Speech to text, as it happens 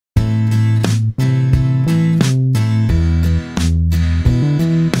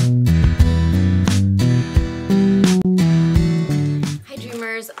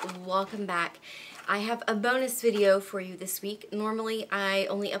welcome back. I have a bonus video for you this week. Normally I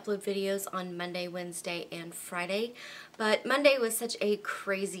only upload videos on Monday, Wednesday, and Friday, but Monday was such a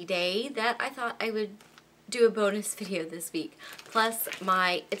crazy day that I thought I would do a bonus video this week. Plus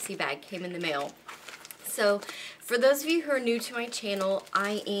my Ipsy bag came in the mail. So for those of you who are new to my channel,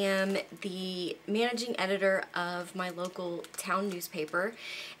 I am the managing editor of my local town newspaper,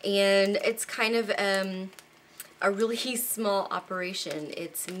 and it's kind of a really small operation.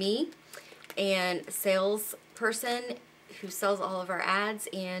 It's me and a salesperson who sells all of our ads,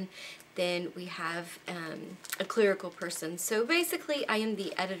 and then we have a clerical person. So basically I am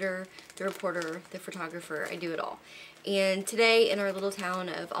the editor, the reporter, the photographer. I do it all. And today in our little town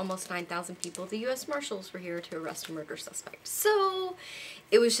of almost 9,000 people, the U.S. Marshals were here to arrest a murder suspect. So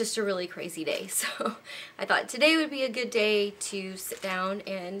it was just a really crazy day. So I thought today would be a good day to sit down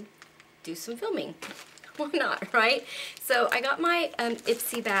and do some filming. Why not, right? So I got my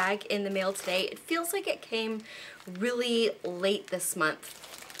Ipsy bag in the mail today. It feels like it came really late this month.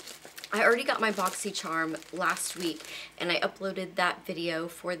 I already got my BoxyCharm last week, and I uploaded that video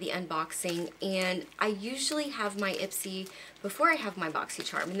for the unboxing, and I usually have my Ipsy before I have my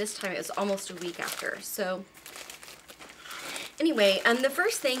BoxyCharm, and this time it was almost a week after. So anyway, the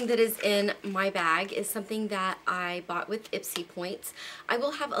first thing that is in my bag is something that I bought with Ipsy points. I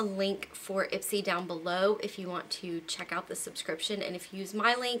will have a link for Ipsy down below if you want to check out the subscription, and if you use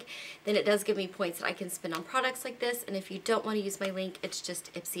my link, then it does give me points that I can spend on products like this, and if you don't want to use my link, it's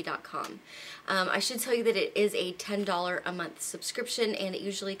just ipsy.com. I should tell you that it is a $10 a month subscription, and it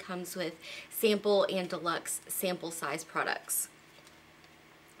usually comes with sample and deluxe sample size products.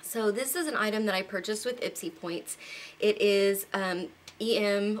 So this is an item that I purchased with Ipsy points. It is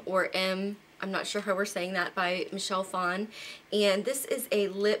EM or M, I'm not sure how we're saying that, by Michelle Phan, and this is a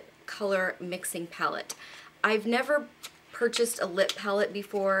lip color mixing palette. I've never purchased a lip palette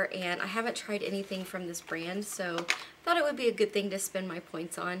before, and I haven't tried anything from this brand, so I thought it would be a good thing to spend my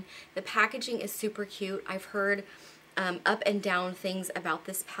points on. The packaging is super cute. I've heard up and down things about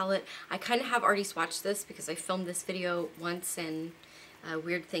this palette. I kind of have already swatched this because I filmed this video once and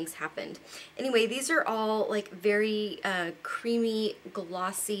weird things happened. Anyway, these are all like very creamy,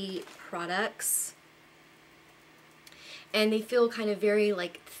 glossy products, and they feel kind of very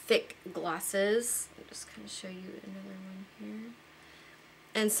like thick glosses. I'll just kind of show you another one here.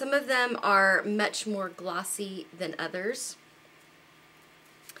 And some of them are much more glossy than others.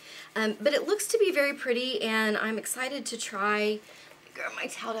 But it looks to be very pretty, and I'm excited to try. Grab my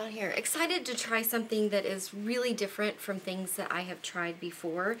towel down here. Excited to try something that is really different from things that I have tried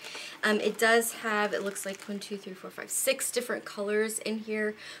before. It does have, it looks like 6 different colors in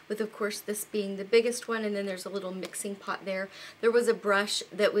here, with of course this being the biggest one, and then there's a little mixing pot there. There was a brush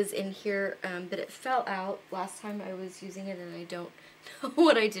that was in here, but it fell out last time I was using it, and I don't know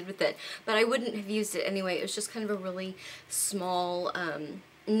what I did with it, but I wouldn't have used it anyway. It was just kind of a really small,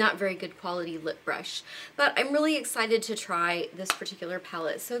 not very good quality lip brush, but I'm really excited to try this particular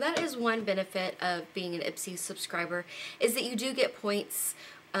palette. So that is one benefit of being an Ipsy subscriber, is that you do get points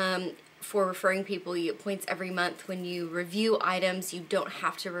for referring people. You get points every month when you review items. You don't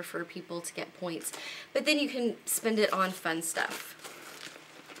have to refer people to get points, but then you can spend it on fun stuff.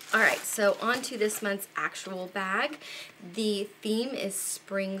 Alright, so on to this month's actual bag. The theme is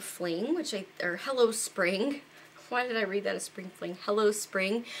Spring Fling, or Hello Spring. Why did I read that as Spring Fling? Hello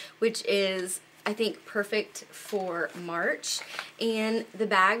Spring, which is, I think, perfect for March. And the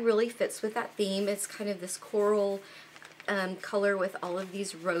bag really fits with that theme. It's kind of this coral color with all of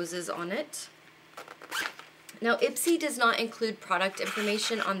these roses on it. Now, Ipsy does not include product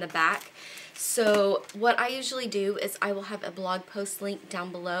information on the back. So what I usually do is I will have a blog post link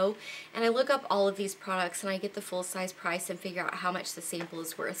down below, and I look up all of these products and I get the full size price and figure out how much the sample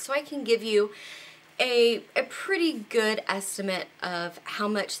is worth. So I can give you a pretty good estimate of how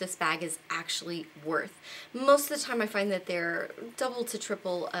much this bag is actually worth. Most of the time I find that they're double to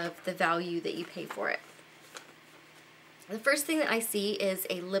triple of the value that you pay for it. The first thing that I see is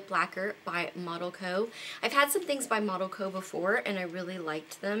a lip lacquer by Model Co. I've had some things by Model Co before, and I really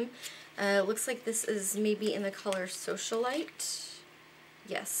liked them. Looks like this is maybe in the color Socialite.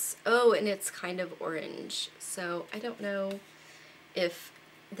 Yes. Oh, and it's kind of orange. So I don't know if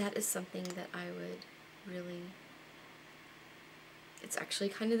that is something that I would really... It's actually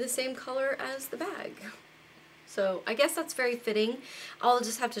kind of the same color as the bag. So I guess that's very fitting. I'll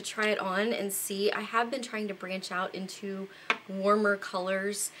just have to try it on and see. I have been trying to branch out into warmer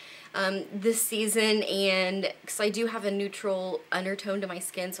colors this season, and because I do have a neutral undertone to my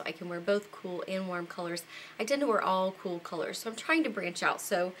skin, so I can wear both cool and warm colors. I tend to wear all cool colors, so I'm trying to branch out,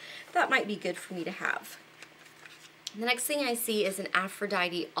 so that might be good for me to have. The next thing I see is an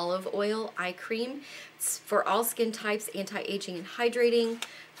Aphrodite olive oil eye cream. It's for all skin types, anti-aging and hydrating,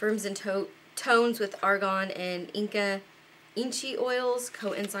 firms and tones with argan and inchi oils,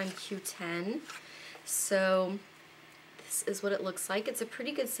 coenzyme Q10. So this is what it looks like. It's a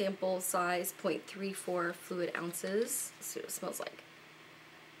pretty good sample size, 0.34 fluid ounces. Let's see what it smells like.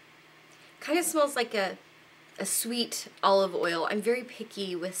 Kind of smells like a sweet olive oil. I'm very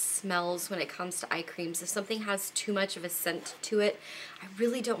picky with smells when it comes to eye creams. If something has too much of a scent to it, I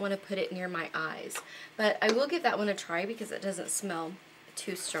really don't want to put it near my eyes. But I will give that one a try because it doesn't smell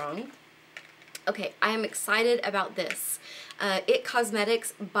too strong. Okay, I am excited about this. It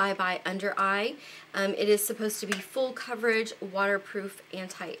Cosmetics Bye Bye Under Eye. It is supposed to be full coverage, waterproof,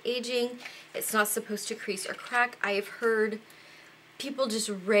 anti-aging. It's not supposed to crease or crack. I have heard people just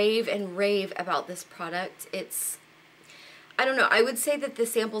rave and rave about this product. I don't know, I would say that the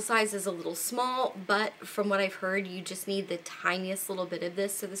sample size is a little small, but from what I've heard, you just need the tiniest little bit of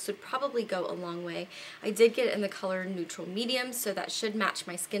this, so this would probably go a long way. I did get it in the color neutral medium, so that should match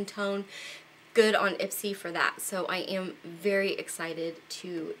my skin tone. Good on Ipsy for that, so I am very excited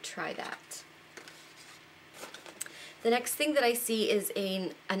to try that. The next thing that I see is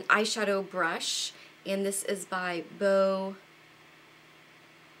an eyeshadow brush, and this is by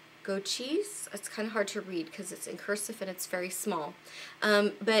Gochis. It's kind of hard to read because it's in cursive and it's very small.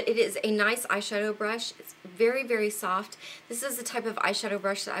 But it is a nice eyeshadow brush. It's very, very soft. This is the type of eyeshadow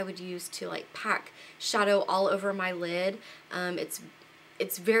brush that I would use to like pack shadow all over my lid.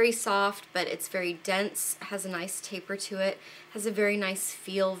 It's very soft, but it's very dense, has a nice taper to it, has a very nice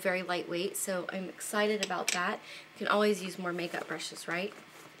feel, very lightweight, so I'm excited about that. You can always use more makeup brushes, right?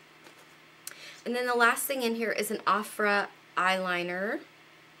 And then the last thing in here is an Ofra eyeliner.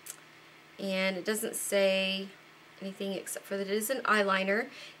 And it doesn't say anything except for that it is an eyeliner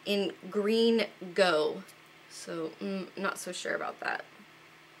in Green Go. So, not so sure about that.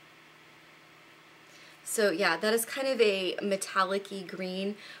 So yeah, that is kind of a metallic-y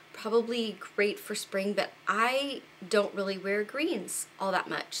green, probably great for spring, but I don't really wear greens all that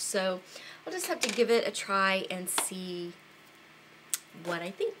much. So I'll just have to give it a try and see what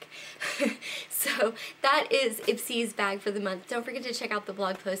I think. So that is Ipsy's bag for the month. Don't forget to check out the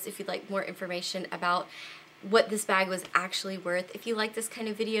blog post if you'd like more information about what this bag was actually worth. If you like this kind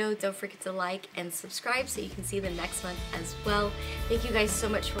of video, don't forget to like and subscribe so you can see them next month as well. Thank you guys so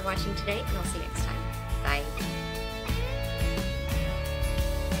much for watching today, and I'll see you next time.